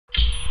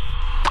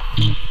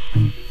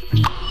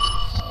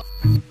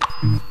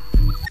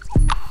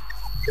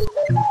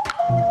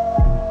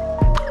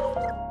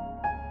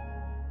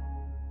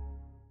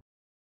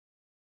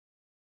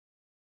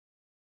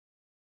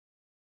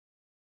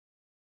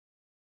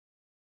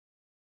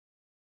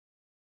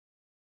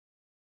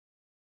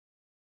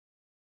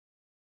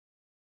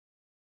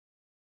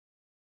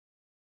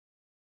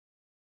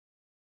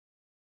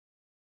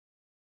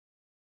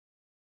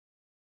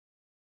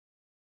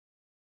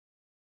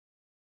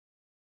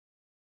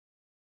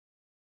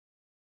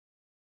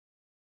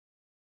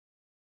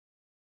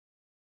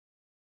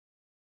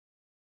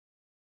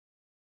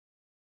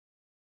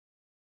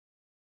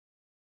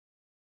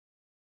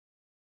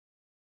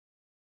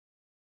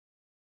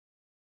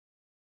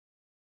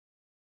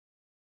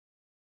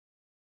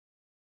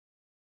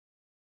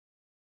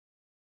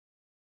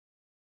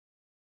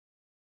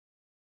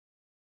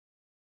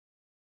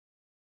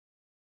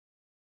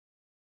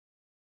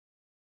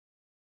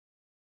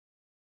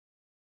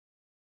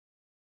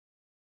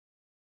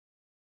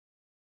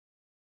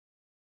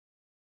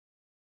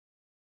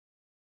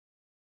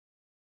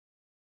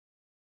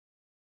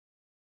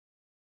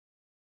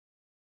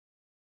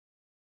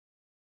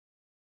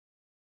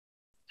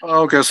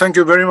Okay, thank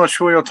you very much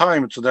for your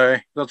time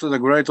today. That is a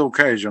great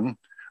occasion.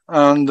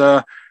 And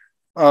good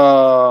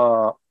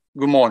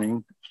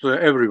morning to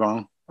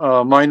everyone.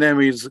 My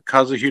name is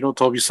Kazuhiro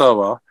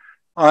Tobisawa.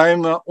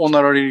 I'm an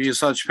honorary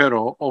research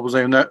fellow of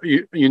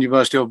the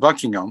University of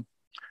Buckingham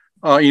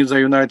in the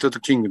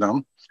United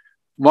Kingdom.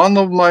 One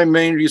of my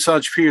main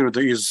research fields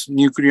is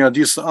nuclear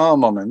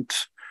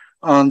disarmament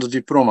and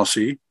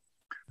diplomacy.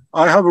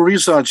 I have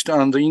researched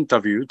and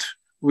interviewed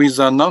with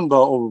a number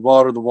of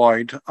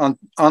worldwide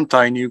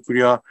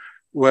anti-nuclear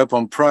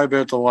weapon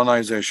private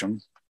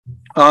organizations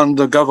and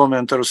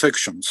governmental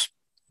sections.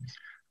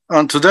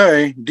 And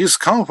today, this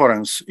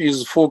conference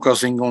is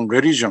focusing on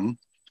religion.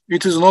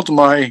 It is not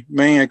my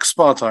main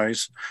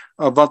expertise,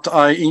 but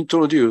I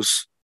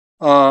introduce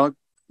a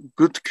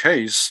good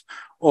case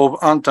of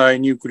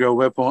anti-nuclear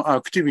weapon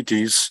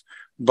activities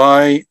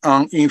by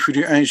an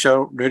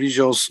influential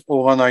religious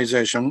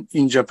organization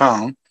in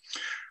Japan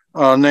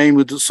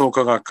named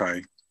Soka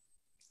Gakkai.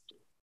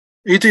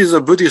 It is a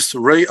Buddhist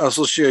lay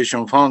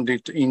association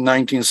founded in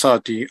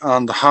 1930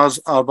 and has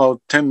about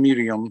 10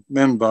 million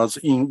members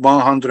in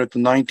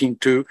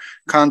 192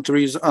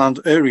 countries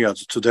and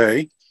areas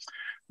today.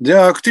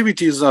 Their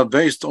activities are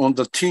based on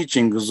the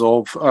teachings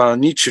of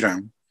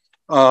Nichiren.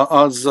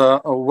 As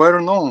well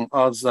known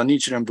as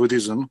Nichiren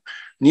Buddhism,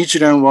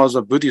 Nichiren was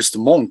a Buddhist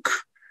monk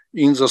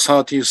in the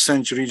 30th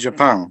century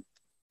Japan.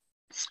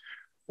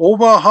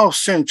 Over half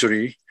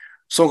century,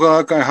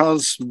 Soka Gakkai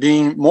has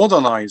been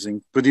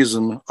modernizing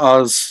Buddhism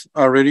as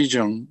a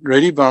religion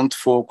relevant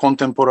for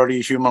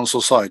contemporary human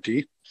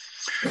society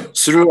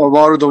through a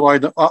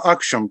worldwide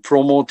action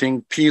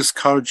promoting peace,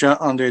 culture,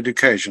 and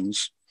education.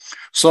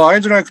 So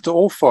I'd like to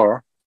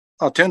offer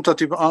a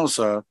tentative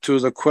answer to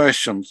the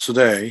question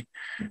today: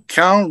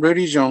 can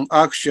religion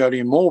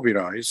actually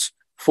mobilize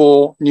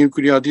for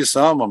nuclear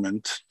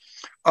disarmament?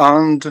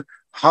 And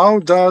how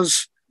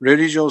does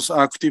religious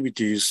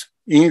activities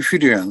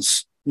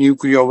influence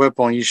nuclear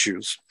weapon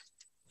issues?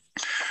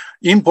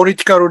 In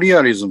political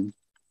realism,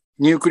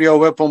 nuclear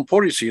weapon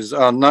policies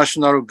are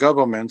national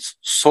governments'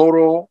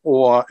 sole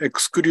or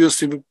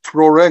exclusive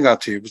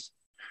prerogatives.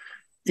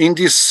 In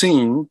this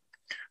scene,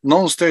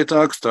 non-state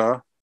actors,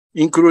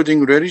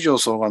 including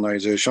religious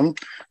organizations,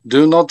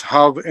 do not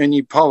have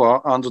any power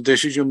and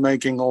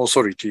decision-making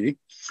authority.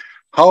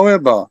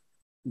 However,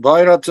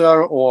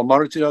 bilateral or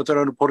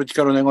multilateral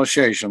political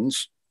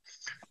negotiations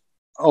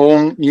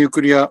on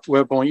nuclear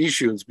weapon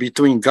issues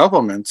between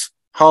governments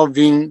have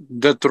been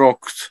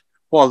deadlocked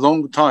for a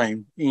long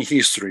time in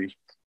history.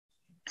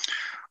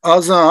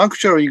 As an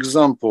actual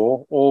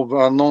example of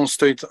a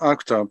non-state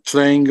actor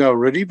playing a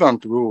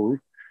relevant role,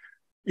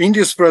 in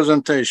this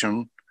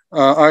presentation,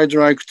 I'd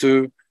like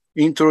to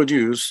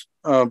introduce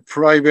a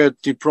private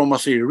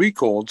diplomacy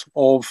record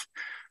of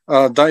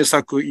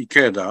Daisaku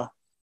Ikeda.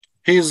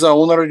 He is the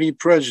honorary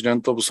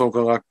president of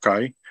Soka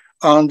Gakkai,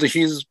 and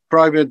his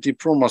private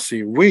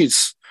diplomacy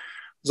with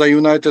the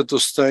United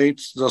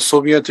States, the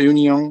Soviet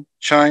Union,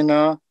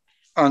 China,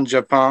 and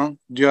Japan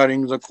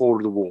during the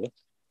Cold War.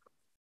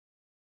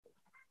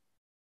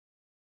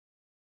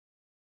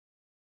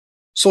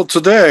 So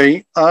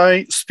today,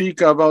 I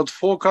speak about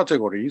 4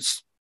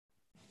 categories: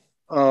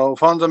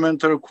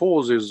 fundamental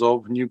causes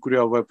of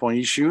nuclear weapon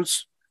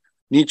issues,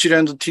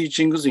 Nichiren's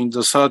teachings in the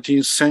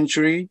 13th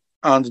century,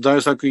 and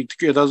Daisaku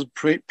Ikeda's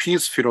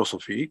peace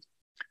philosophy,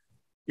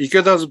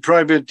 Ikeda's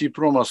private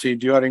diplomacy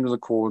during the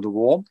Cold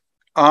War,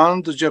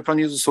 and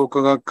Japanese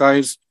Soka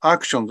Gakkai's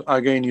actions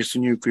against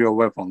nuclear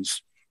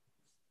weapons.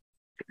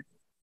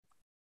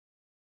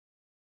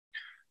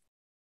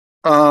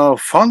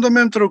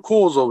 Fundamental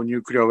cause of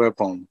nuclear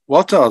weapon,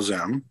 what are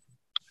them?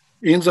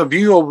 In the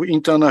view of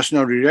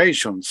international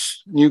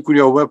relations,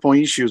 nuclear weapon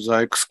issues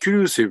are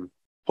exclusive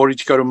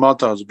political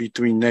matters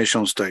between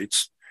nation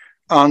states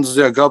and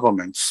their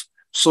governments.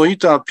 So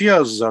it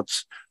appears that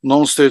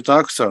non-state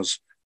actors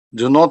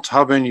do not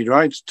have any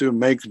right to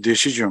make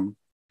decisions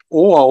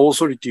or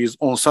authorities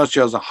on such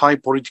as high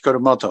political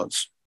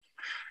matters.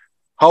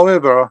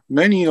 However,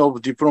 many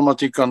of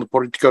diplomatic and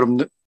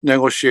political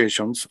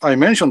negotiations I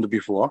mentioned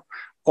before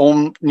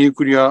on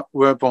nuclear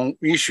weapon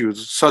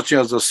issues, such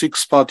as the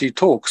six-party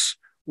talks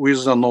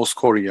with North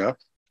Korea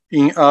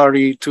in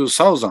early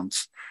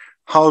 2000s,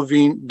 have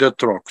been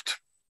detracted.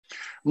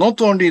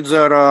 Not only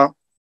there are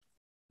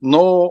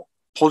no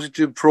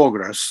positive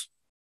progress,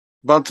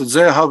 but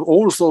they have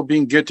also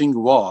been getting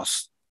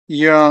worse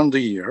year on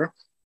year.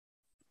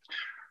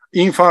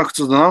 In fact,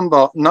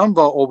 the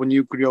number of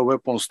nuclear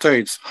weapon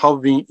states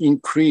have been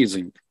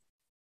increasing.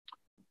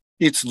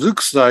 It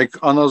looks like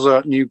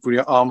another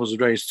nuclear arms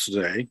race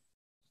today.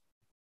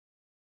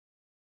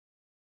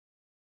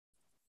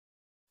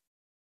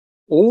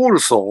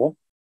 Also,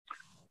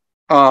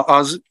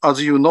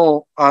 as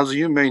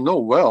you may know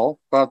well,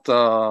 but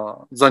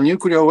the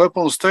nuclear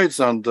weapon states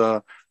and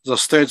the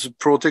states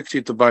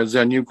protected by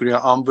their nuclear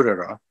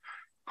umbrella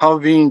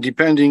have been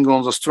depending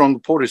on the strong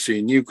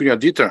policy nuclear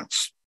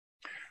deterrence.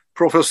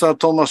 Professor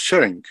Thomas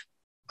Schelling,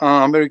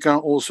 an American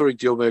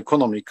authority of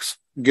economics,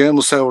 game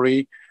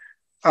theory,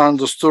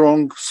 and a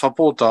strong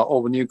supporter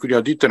of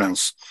nuclear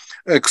deterrence,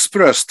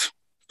 expressed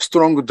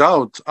strong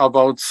doubt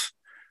about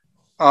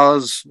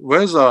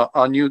whether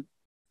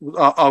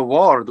a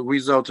world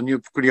without a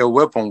nuclear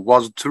weapon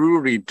was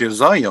truly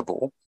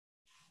desirable.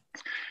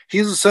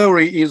 His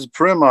theory is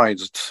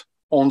premised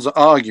on the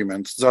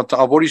argument that the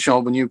abolition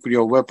of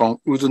nuclear weapon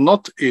would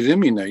not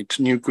eliminate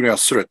nuclear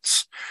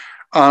threats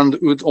and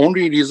would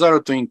only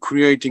result in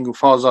creating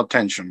further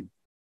tension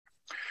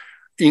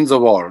in the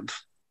world.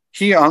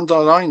 He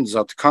underlines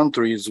that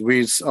countries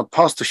with a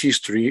past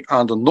history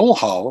and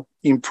know-how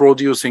in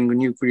producing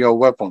nuclear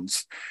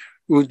weapons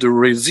would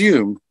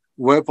resume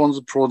weapons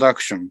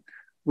production,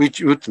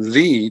 which would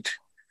lead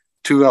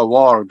to a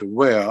world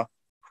where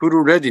full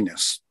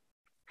readiness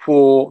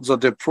for the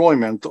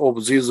deployment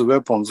of these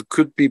weapons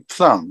could be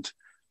planned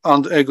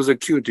and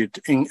executed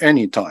in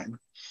any time.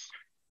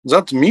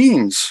 That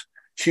means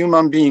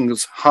human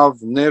beings will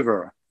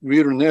never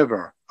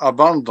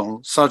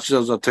abandon such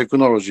as the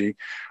technology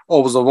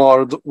of the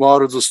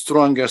world's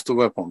strongest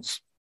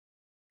weapons.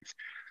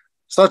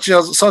 Such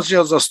as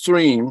the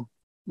stream,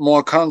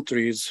 more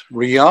countries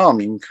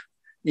rearming,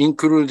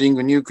 including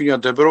nuclear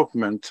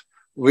development,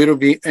 will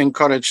be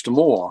encouraged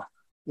more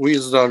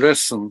with the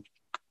lesson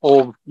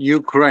of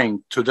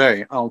Ukraine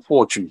today,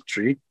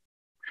 unfortunately.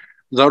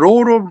 The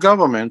role of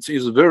governments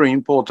is very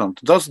important.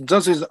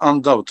 That is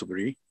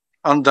undoubtedly,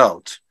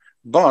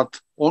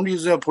 but only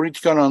their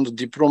political and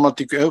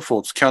diplomatic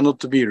efforts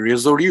cannot be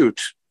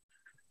resolute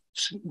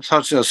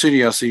such as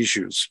serious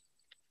issues.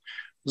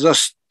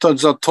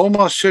 The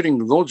Thomas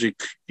Schelling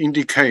logic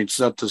indicates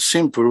that the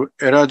simple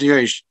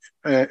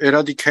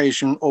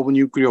eradication of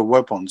nuclear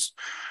weapons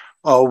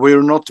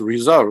will not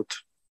result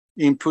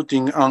in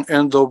putting an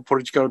end of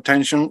political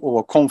tension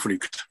or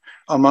conflict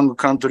among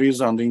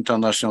countries and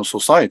international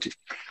society.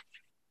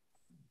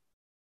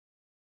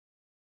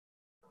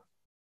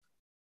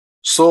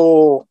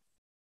 So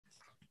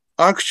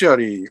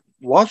actually,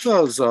 what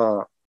are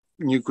the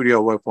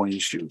nuclear weapon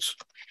issues?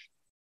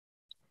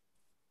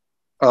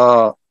 They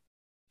are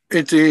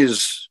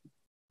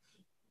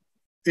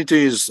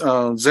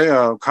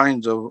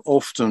kind of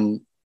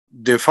often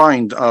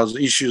defined as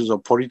issues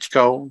of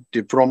political,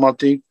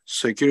 diplomatic,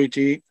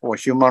 security, or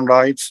human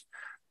rights.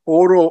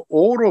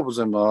 All of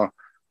them are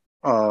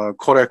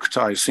correct,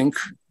 I think,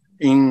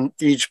 in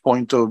each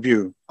point of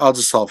view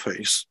as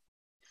surface.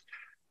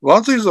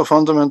 What is the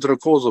fundamental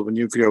cause of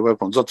nuclear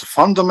weapons? That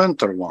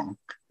fundamental one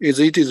is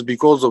it is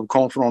because of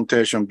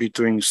confrontation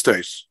between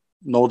states,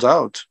 no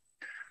doubt.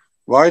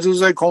 Why do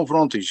they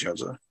confront each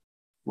other?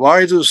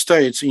 Why do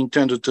states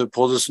intend to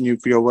possess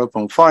nuclear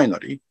weapon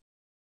finally?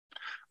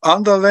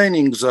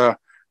 Underlining the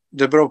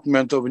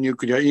development of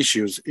nuclear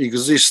issues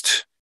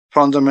exist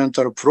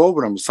fundamental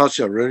problems such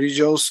as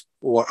religious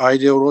or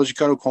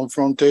ideological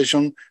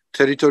confrontation,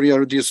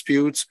 territorial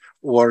disputes,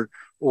 or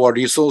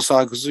resource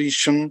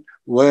acquisition,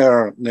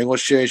 where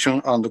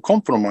negotiation and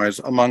compromise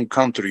among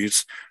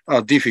countries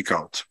are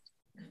difficult.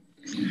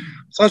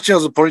 Such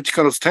as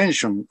political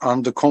tension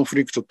and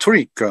conflict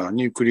trigger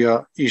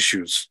nuclear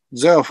issues.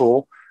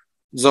 Therefore,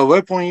 the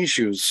weapon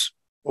issues,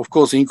 of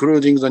course,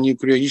 including the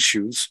nuclear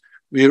issues,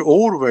 will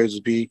always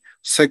be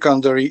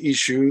secondary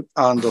issue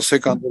and a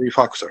secondary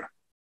factor.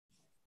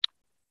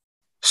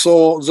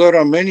 So there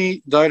are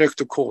many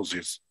direct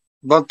causes,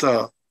 but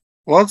that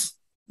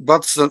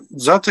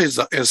is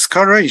the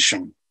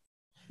escalation.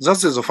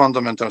 That is the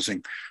fundamental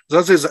thing.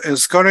 That is the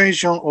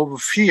escalation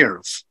of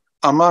fears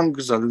among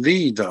the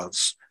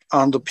leaders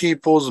and the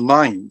people's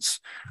minds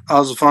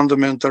as a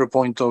fundamental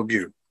point of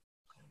view.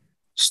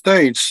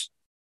 States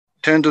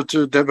tend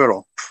to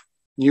develop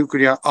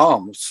nuclear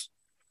arms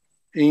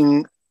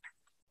in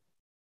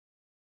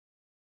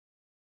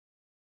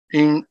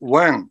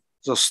when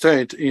the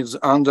state is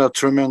under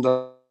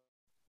tremendous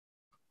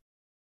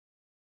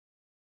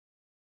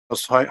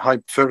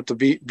felt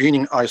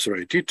being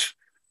isolated,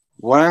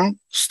 when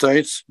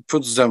states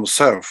put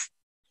themselves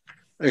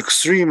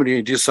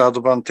extremely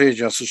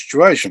disadvantageous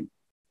situation.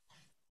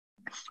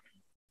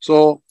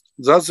 So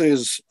that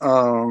is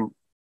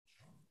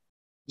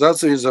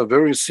a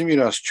very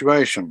similar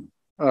situation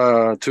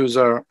to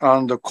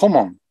the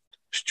common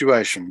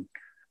situation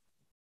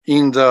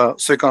in the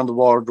Second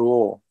World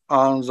War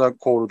and the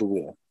Cold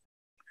War.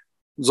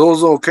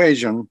 Those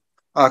occasions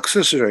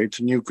accelerate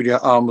nuclear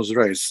arms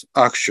race,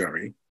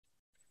 actually.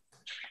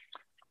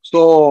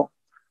 So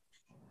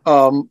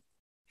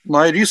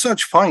my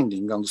research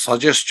finding and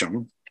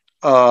suggestion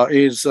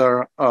is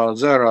there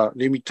are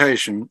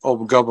limitation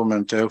of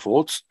government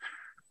efforts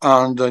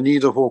and the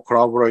need for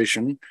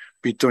collaboration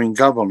between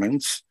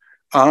governments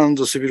and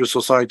the civil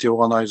society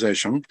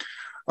organization,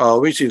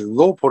 which is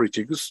low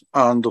politics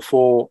and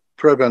for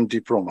prevent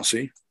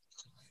diplomacy.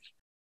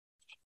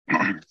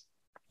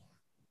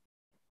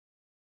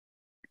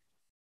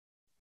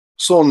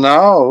 So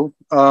now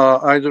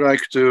I'd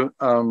like to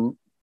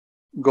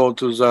go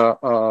to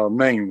the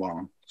main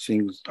one,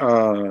 things,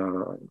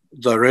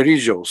 the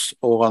religious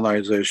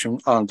organization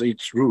and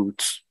its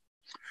roots,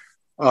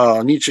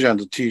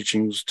 Nichiren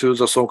teachings to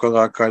the Soka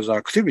Gakkai's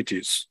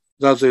activities.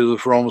 That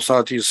is from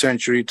 30th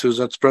century to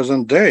the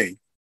present day.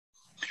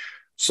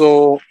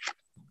 So,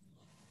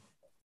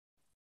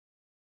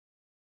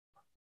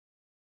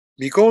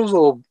 because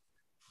of,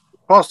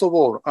 first of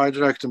all, I'd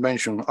like to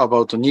mention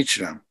about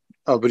Nichiren,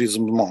 a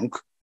Buddhism monk.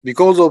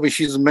 Because of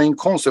his main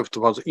concept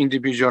was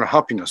individual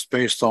happiness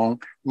based on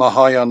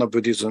Mahayana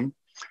Buddhism,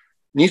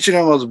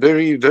 Nichiren was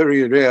very,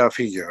 very rare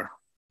figure,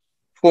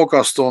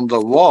 focused on the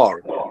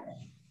world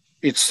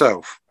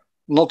itself,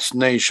 not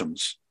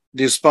nations,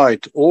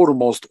 despite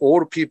almost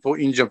all people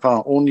in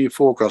Japan only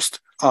focused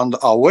and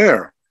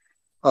aware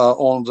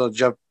on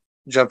the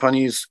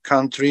Japanese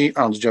country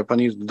and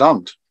Japanese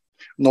land.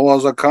 No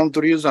other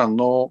countries and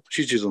no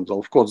citizens.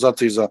 Of course,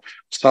 that is a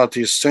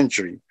 30th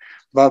century.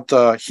 But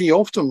he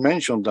often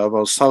mentioned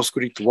about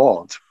Sanskrit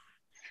word,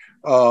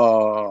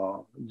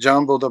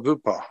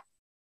 Jambodhabupa.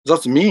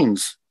 That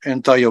means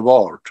entire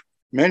world,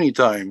 many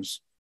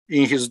times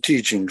in his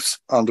teachings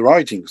and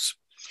writings.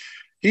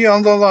 He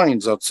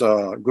underlines that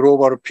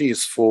global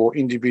peace for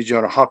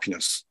individual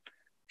happiness.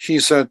 He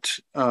said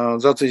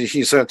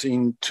he said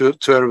in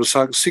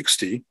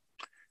 1260,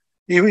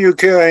 if you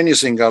care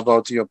anything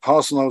about your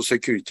personal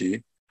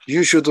security,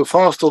 you should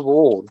first of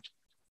all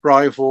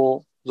try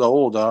for the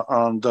order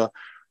and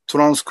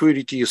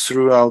tranquility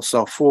throughout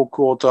the 4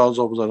 quarters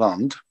of the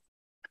land,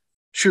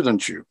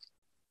 shouldn't you?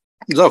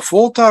 The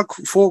 4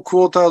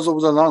 quarters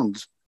of the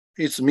land,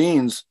 it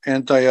means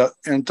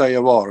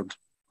entire world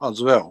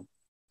as well.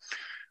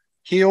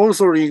 He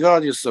also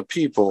regards the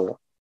people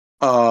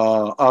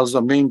as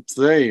the main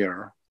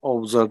player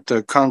of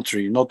the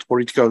country, not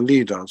political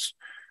leaders.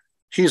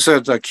 He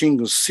said the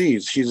king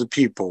sees his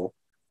people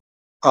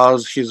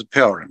as his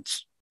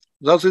parents.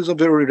 That is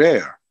very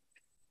rare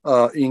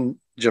in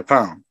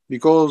Japan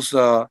because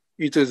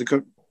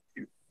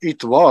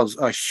it was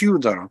a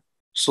feudal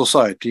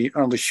society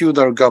and a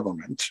feudal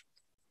government.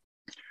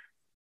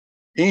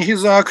 In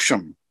his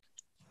action,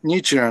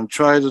 Nichiren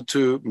tried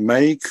to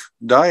make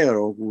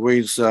dialogue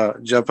with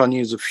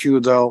Japanese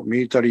feudal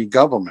military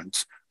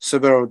governments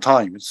several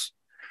times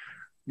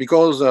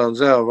because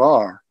there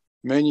were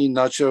many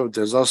natural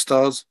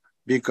disasters,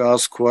 big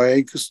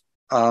earthquakes,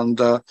 and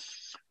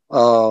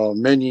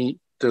many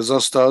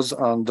disasters.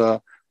 And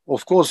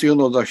of course,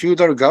 the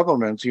feudal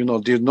government,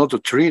 did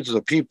not treat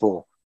the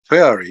people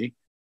fairly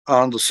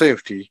and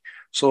safety.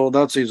 So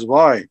that is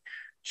why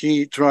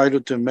he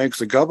tried to make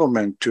the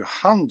government to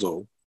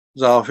handle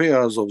the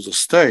affairs of the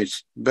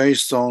states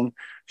based on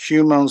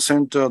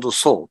human-centered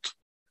thought.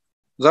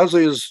 That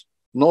is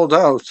no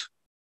doubt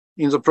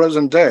in the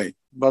present day,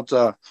 but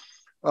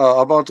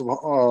about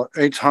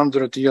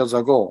 800 years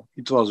ago,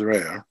 it was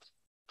rare.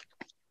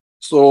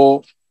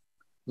 So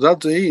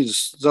but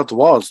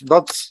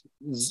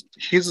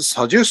his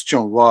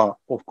suggestions were,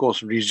 of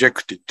course,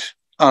 rejected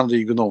and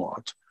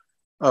ignored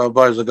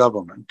by the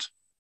government.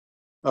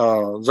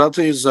 That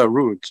is the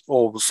root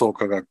of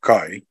Soka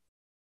Gakkai.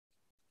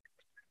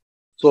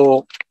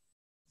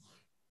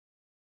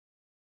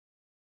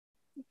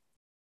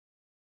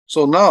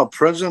 So now,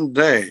 present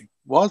day,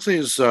 what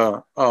is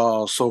Soka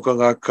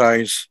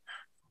Gakkai's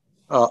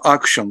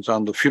actions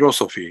and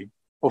philosophy?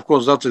 Of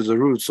course, that is the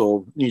roots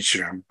of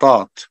Nichiren,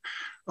 but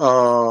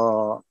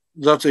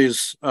that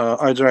is,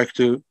 I'd like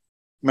to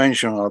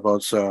mention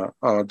about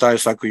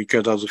Daisaku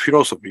Ikeda's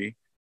philosophy.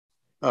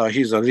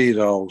 He's a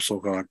leader of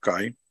Soka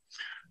Gakkai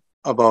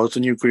about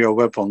nuclear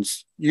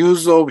weapons.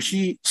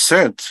 He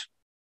said,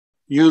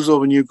 use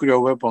of nuclear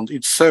weapons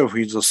itself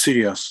is a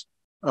serious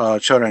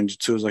challenge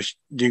to the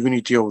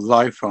dignity of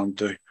life and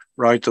the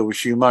right of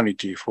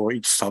humanity for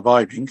its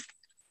survival.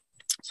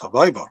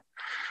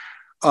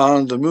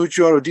 And the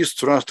mutual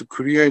distrust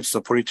creates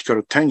a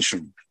political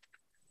tension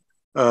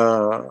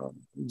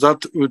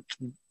that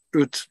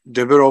would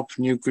develop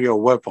nuclear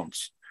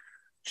weapons.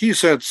 He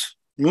said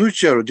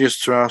mutual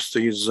distrust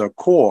is a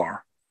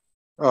core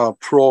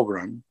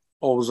problem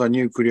of the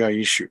nuclear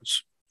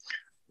issues.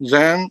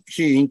 Then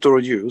he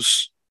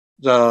introduced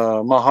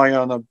the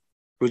Mahayana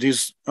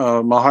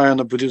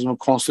Buddhism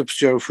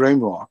conceptual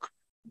framework,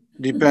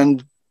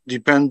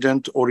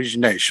 dependent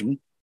origination.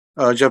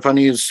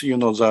 Japanese,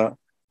 the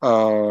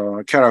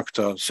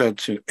character said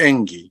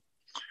engi.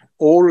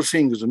 All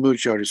things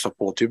mutually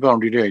supportive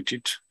and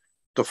related.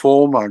 The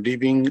former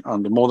living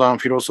and modern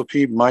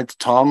philosophy might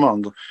term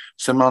and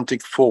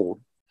semantic form.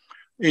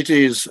 It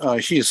is,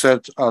 he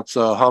said at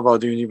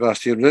Harvard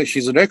University,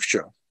 his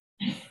lecture.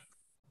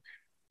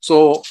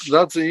 So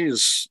that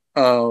is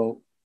a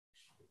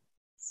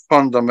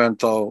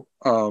fundamental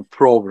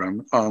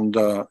problem and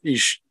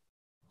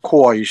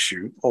core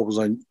issue of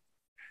the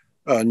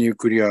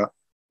nuclear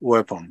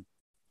weapon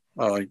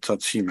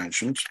that he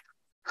mentioned.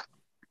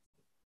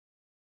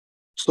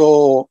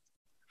 So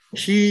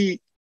he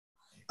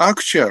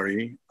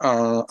actually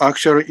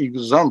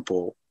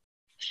example,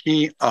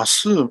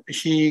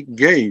 he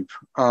gave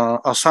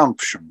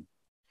assumption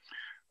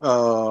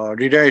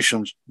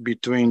relations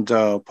between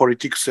the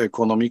politics,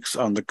 economics,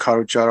 and the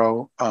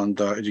cultural and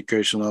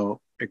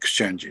educational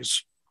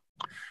exchanges.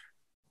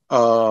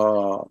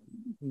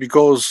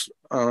 Because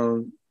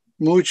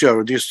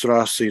mutual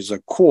distrust is a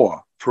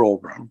core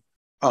problem,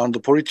 and the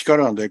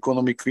political and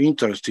economic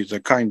interest is a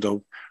kind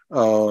of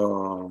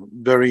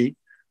very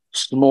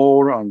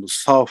small and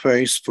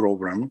surface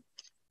problem.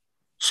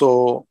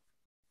 So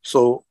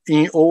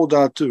in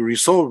order to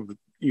resolve,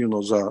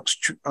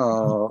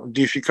 the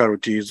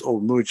difficulties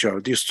of mutual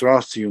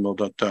distrust,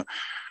 that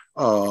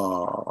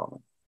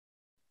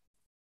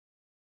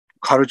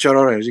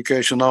cultural,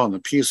 educational,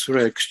 and peaceful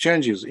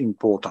exchange is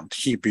important,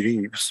 he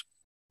believes.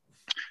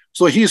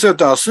 So he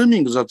said,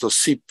 assuming that the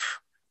SIP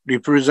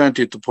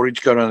represented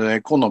political and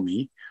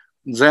economy,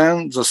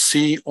 then the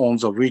sea on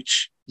the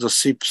which the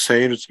SIP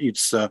sails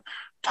its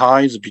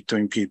ties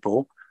between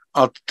people,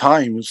 at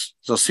times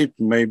the SIP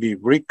may be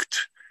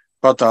wrecked,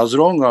 but as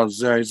long as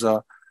there is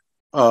a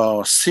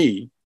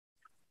sea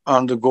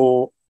and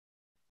going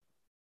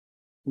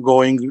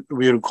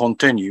will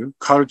continue,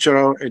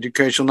 cultural,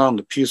 educational,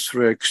 and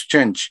peaceful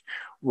exchange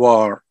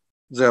were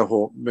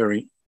therefore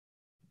very,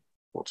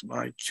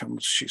 I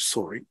can't see,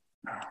 sorry.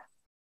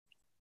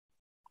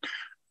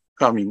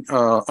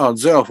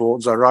 Therefore,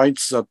 the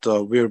rights that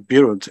will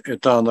build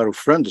eternal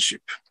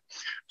friendship.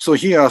 So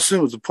he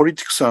assumes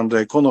politics and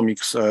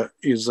economics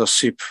is a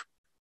SIP,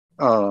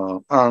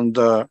 and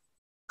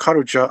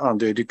culture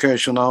and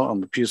educational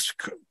and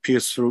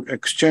peaceful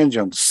exchange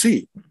and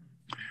sea.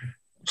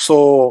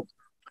 So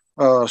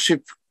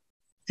SIP,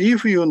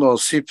 if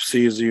SIP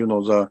sees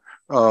the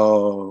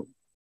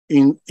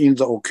in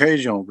the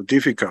occasion of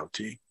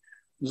difficulty,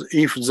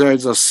 if there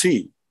is a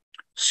sea,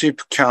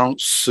 SIP can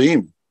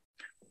swim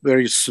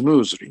very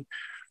smoothly.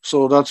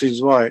 So that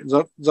is why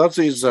that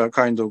is a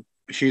kind of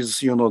his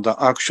the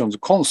actions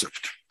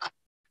concept.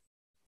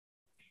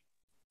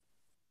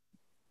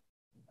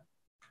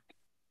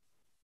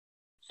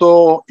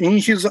 So in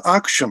his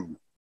action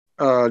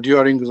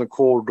during the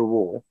Cold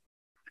War,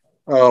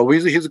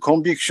 with his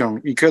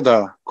conviction,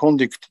 Ikeda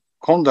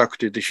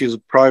conducted his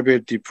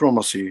private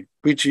diplomacy,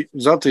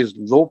 that is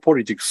law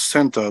politics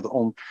centered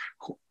on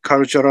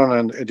cultural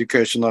and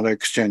educational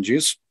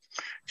exchanges.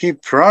 He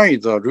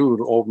applied the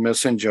rule of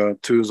messenger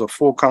to the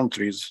four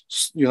countries,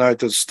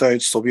 United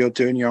States, Soviet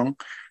Union,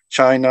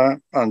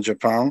 China, and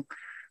Japan,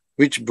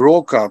 which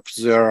broke up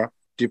their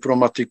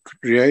diplomatic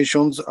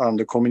relations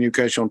and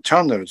communication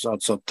channels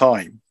at the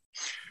time.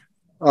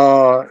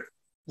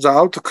 The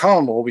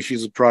outcome of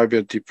his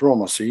private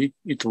diplomacy,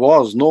 it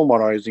was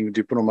normalizing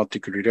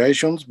diplomatic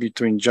relations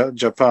between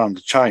Japan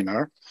and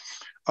China,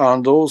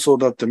 and also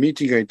that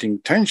mitigating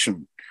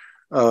tension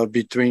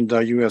between the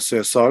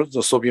USSR,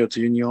 the Soviet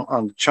Union,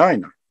 and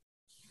China.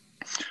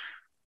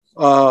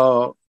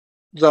 For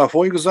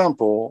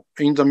example,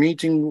 in the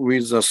meeting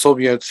with the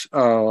Soviet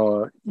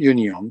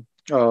Union,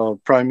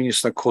 Prime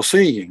Minister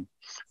Kosygin,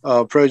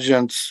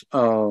 President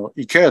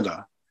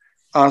Ikeda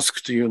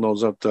asked,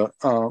 that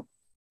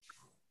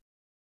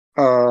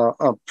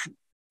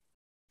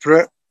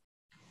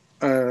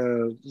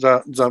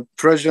the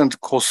President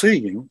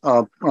Kosygin,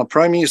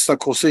 Prime Minister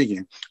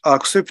Kosygin,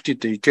 accepted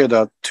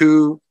Ikeda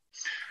to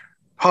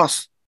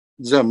pass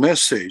the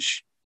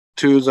message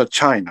to the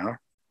China.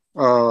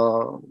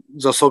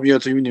 The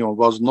Soviet Union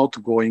was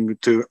not going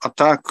to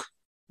attack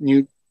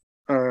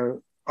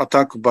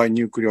by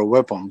nuclear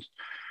weapons.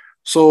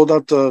 So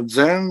that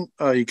then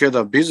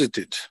Ikeda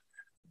visited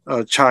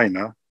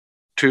China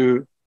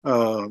to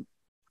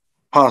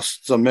pass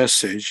the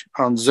message,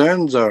 and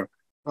then the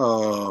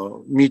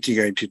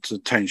mitigated the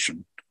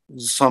tension,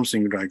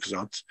 something like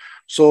that.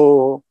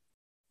 So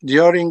at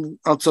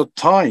the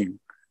time,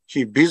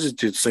 he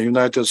visited the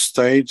United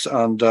States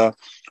and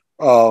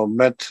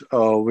met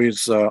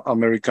with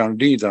American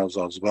leaders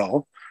as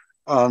well,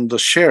 and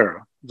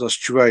share the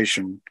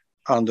situation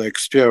and the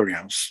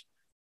experience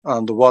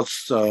and what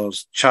the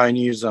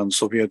Chinese and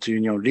Soviet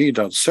Union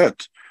leaders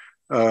said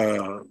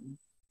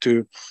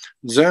to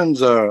then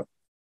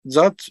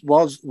that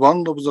was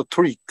one of the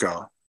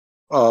trigger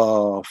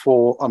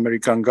for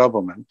American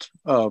government,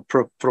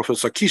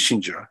 Professor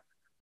Kissinger,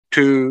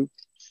 to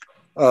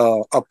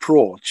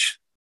approach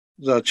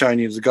the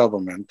Chinese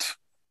government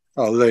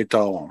later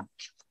on.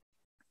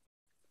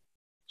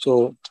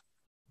 So,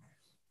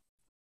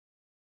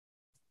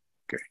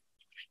 okay,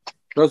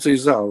 that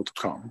is the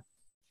outcome.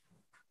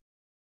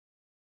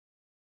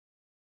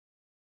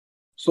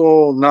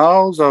 So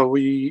now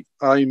that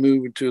I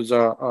move to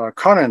the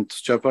current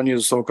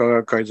Japanese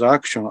Soka Gakkai's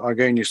action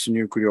against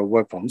nuclear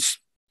weapons.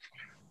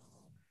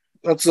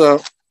 That's a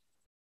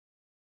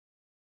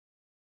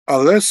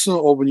lesson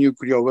of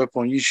nuclear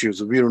weapon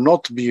issues will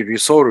not be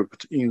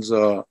resolved in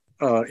the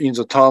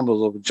terms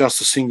of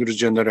just a single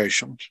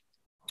generation.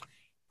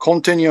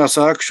 Continuous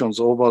actions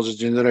over the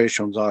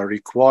generations are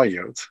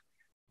required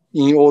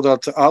in order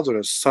to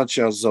address such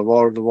as the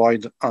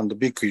worldwide and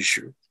big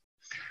issue.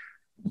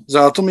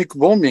 The atomic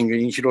bombing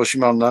in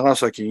Hiroshima and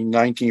Nagasaki in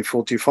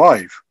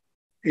 1945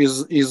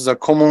 is the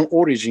common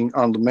origin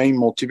and main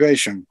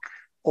motivation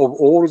of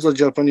all the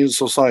Japanese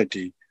civil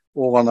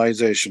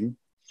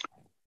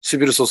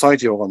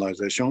society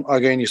organization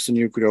against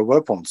nuclear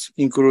weapons,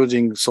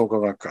 including Soka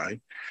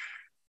Gakkai.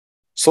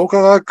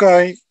 Soka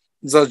Gakkai,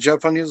 the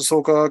Japanese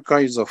Soka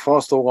Gakkai is the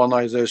first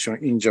organization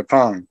in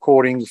Japan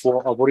calling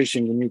for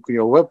abolishing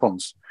nuclear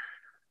weapons.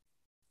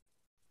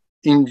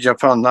 In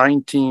Japan,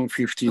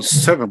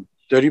 1957,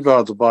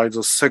 delivered by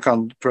the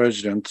second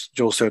president,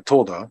 Josei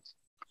Toda,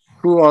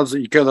 who was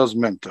Ikeda's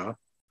mentor.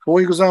 For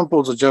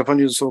example, the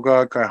Japanese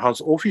Soka Gakkai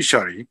has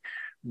officially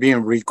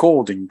been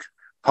recording,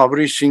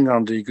 publishing,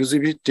 and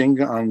exhibiting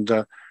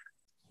and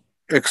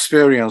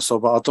experience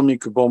of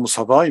atomic bomb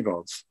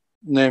survivors.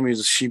 Name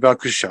is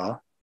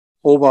Shibakusha,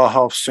 over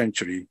half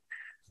century.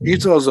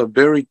 It was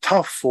very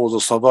tough for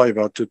the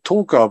survivor to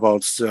talk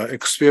about their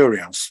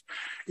experience,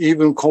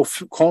 even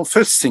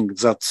confessing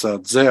that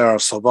they are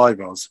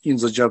survivors in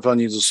the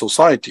Japanese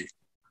society.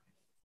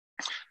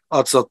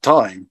 At that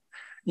time,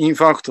 in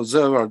fact,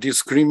 they were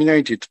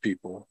discriminated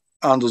people,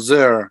 and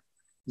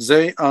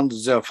they and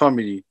their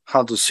family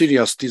had a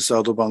serious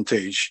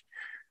disadvantage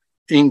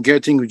in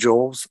getting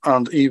jobs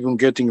and even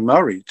getting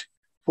married.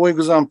 For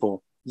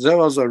example, there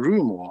was a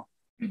rumor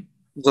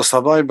the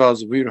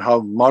survivors will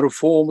have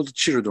malformed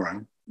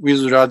children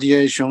with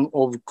radiation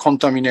of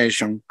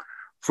contamination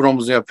from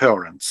their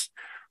parents.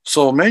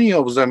 So many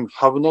of them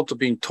have not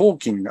been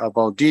talking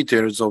about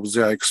details of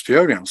their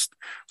experience.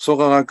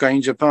 Soka Gakkai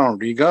in Japan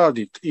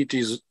regarded it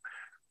is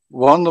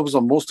one of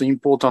the most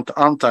important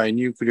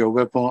anti-nuclear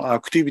weapon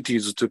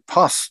activities to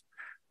pass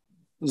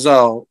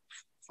the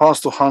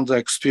first-hand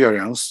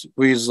experience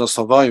with the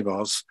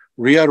survivors'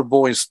 real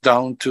voice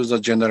down to the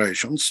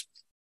generations.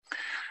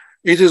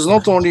 It is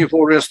not only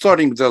for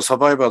restoring the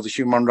survivors'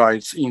 human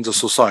rights in the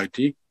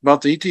society,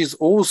 but it is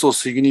also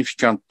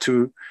significant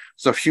to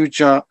the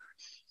future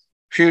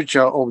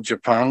of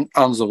Japan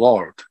and the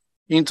world.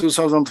 In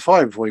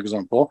 2005, for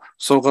example,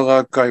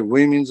 Soka Gakkai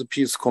Women's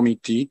Peace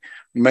Committee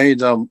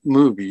made a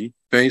movie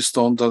based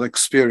on the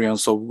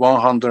experience of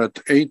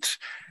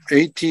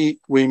 180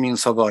 women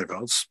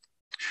survivors.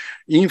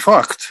 In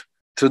fact,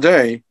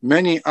 today,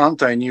 many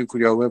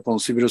anti-nuclear weapon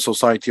civil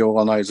society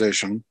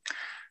organizations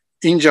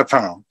in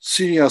Japan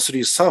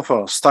seriously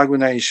suffer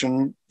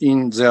stagnation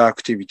in their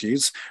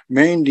activities,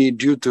 mainly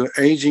due to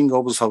aging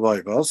of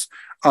survivors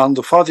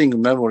and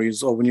fading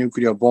memories of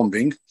nuclear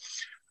bombing,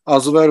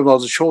 as well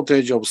as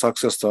shortage of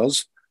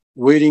successors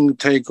willing to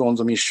take on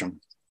the mission.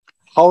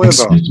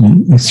 However,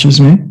 excuse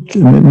me,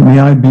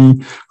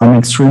 I'm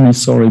extremely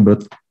sorry,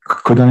 but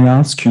could I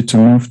ask you to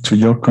move to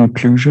your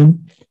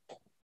conclusion?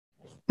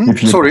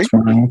 Sorry?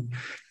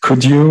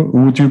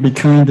 Would you be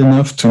kind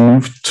enough to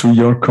move to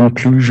your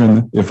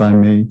conclusion, if I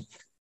may?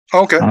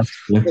 Okay,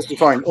 that's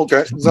fine.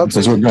 Okay,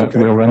 because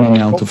we're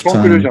running out of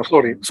time.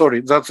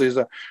 Sorry, that is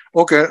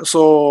okay.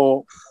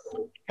 So,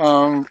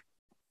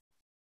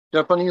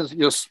 Japanese,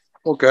 yes.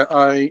 Okay,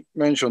 I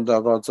mentioned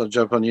about the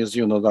Japanese,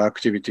 the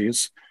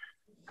activities,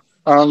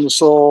 and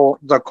so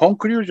the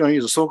conclusion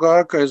is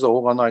Soka Gakkai is the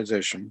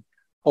organization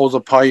or the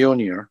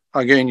pioneer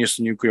against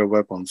nuclear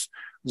weapons.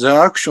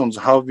 Their actions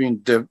have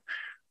been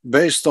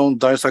based on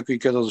Daisaku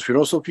Ikeda's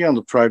philosophy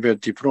and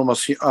private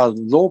diplomacy as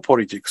law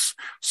politics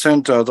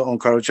centered on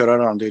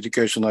cultural and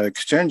educational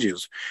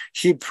exchanges.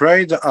 He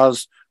played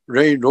as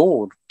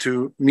railroad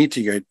to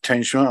mitigate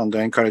tension and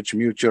encourage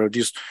mutual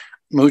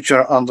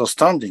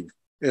understanding,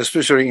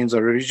 especially in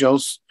the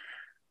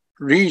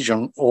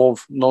region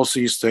of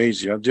Northeast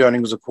Asia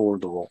during the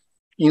Cold War.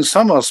 In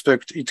some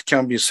aspect, it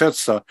can be said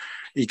that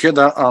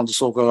Ikeda and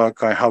Soka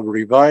Gakkai have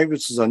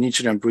revived the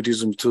Nichiren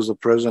Buddhism to the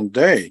present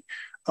day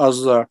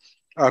as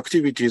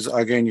activities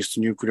against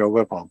nuclear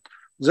weapons.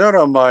 There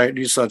are my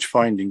research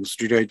findings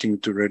relating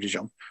to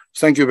religion.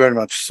 Thank you very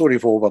much. Sorry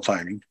for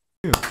overtiming.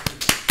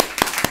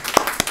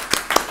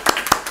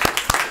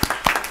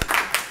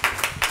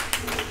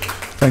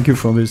 Thank you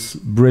for this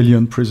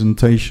brilliant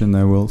presentation.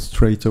 I will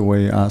straight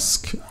away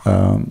ask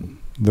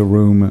the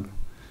room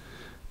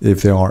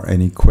if there are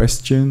any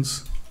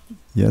questions.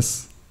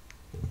 Yes?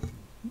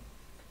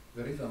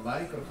 There is a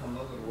microphone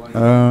otherwise.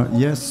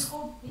 Yes,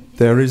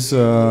 There is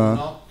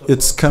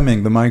it's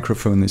coming, the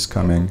microphone is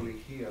coming.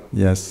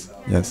 Yes,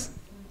 yes.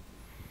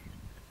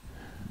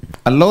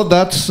 Hello,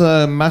 that's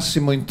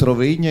Massimo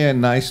Introvigne.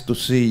 Nice to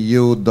see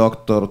you,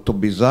 Dr.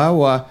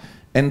 Tobisawa.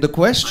 And the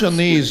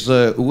question is,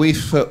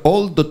 with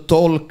all the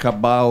talk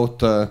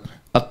about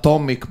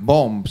atomic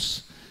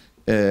bombs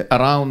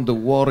around the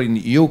war in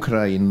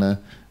Ukraine,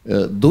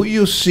 do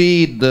you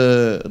see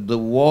the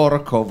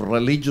work of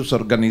religious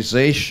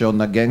organization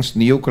against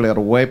nuclear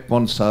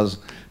weapons as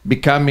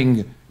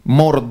becoming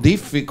more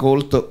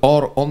difficult,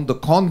 or on the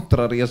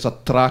contrary, as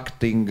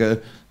attracting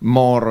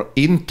more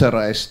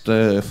interest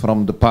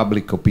from the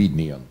public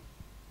opinion?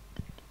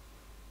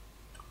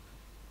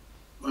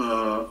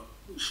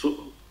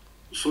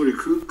 Sorry,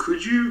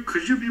 could you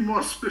be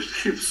more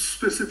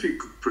specific,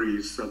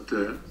 please?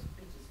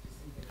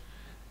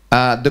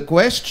 The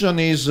question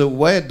is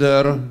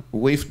whether,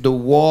 with the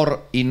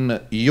war in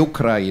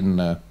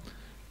Ukraine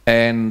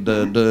and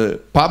the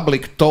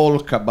public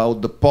talk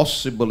about the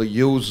possible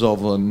use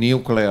of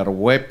nuclear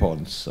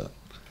weapons,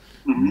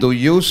 do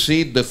you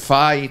see the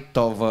fight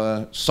of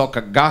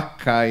Soka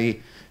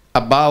Gakkai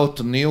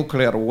about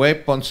nuclear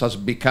weapons as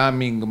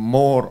becoming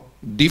more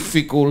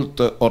difficult,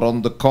 or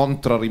on the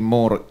contrary,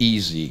 more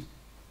easy?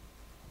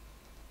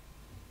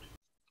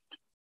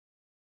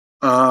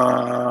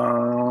 About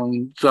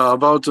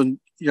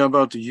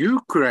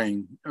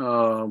Ukraine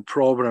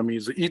problem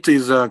is, it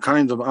is a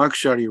kind of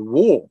actually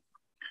war.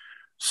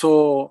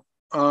 So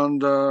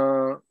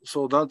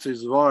that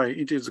is why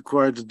it is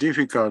quite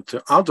difficult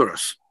to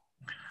address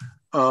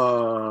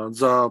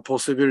the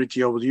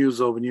possibility of the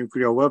use of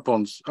nuclear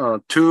weapons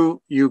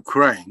to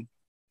Ukraine.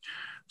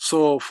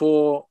 So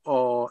for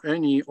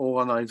any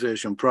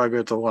organization,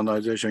 private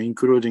organization,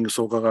 including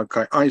Soka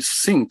Gakkai, I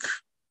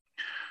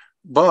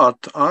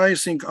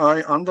think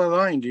I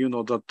underlined,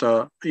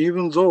 that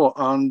even though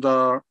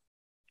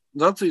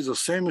that is the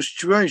same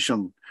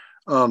situation,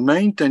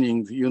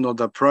 maintaining,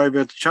 the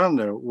private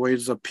channel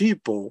with the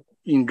people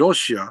in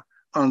Russia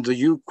and the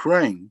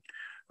Ukraine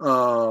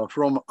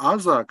from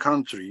other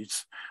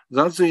countries,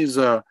 that is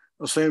the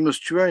same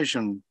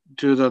situation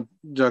to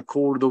the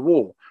Cold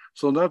War.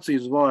 So that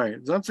is why,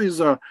 that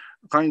is a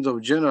kind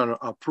of general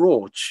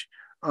approach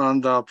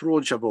and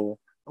approachable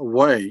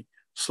way.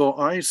 So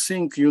I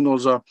think,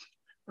 the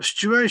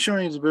situation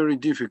is very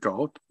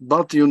difficult,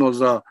 but,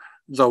 the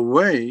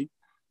way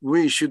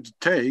we should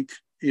take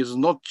is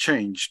not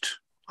changed,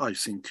 I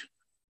think.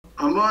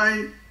 Am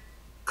I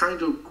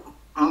kind of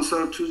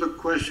answer to the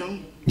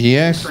question?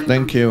 Yes,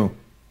 thank you.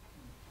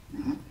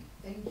 Mm-hmm.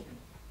 Thank you.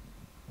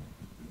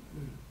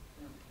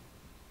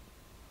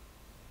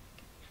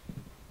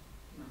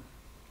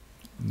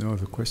 No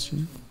other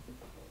question?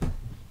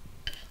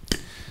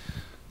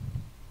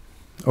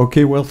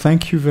 Okay, well,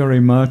 thank you very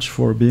much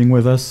for being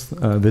with us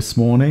this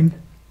morning.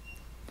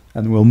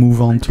 And we'll move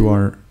on to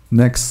our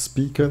next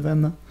speaker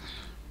then.